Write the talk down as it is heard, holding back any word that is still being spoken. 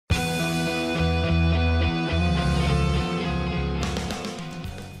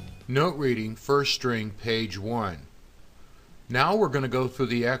Note reading, first string, page 1. Now we're going to go through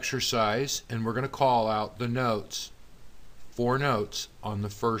the exercise and we're going to call out the notes. 4 notes on the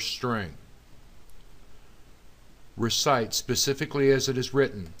first string. Recite specifically as it is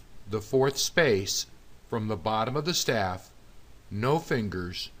written. The fourth space from the bottom of the staff, no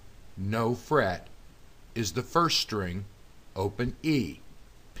fingers, no fret, is the first string, open E.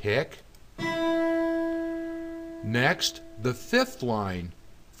 Pick. Next, the fifth line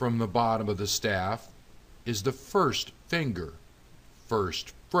from the bottom of the staff is the first finger,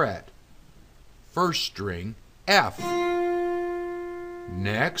 first fret, first string, F.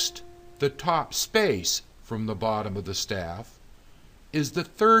 Next, the top space from the bottom of the staff is the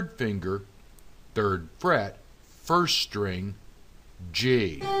third finger, third fret, first string,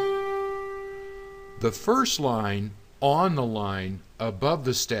 G. The first line on the line above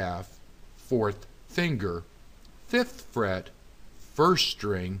the staff, fourth finger, fifth fret, first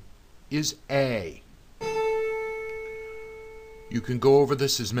string, is A. You can go over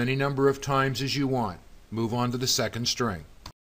this as many number of times as you want. Move on to the second string.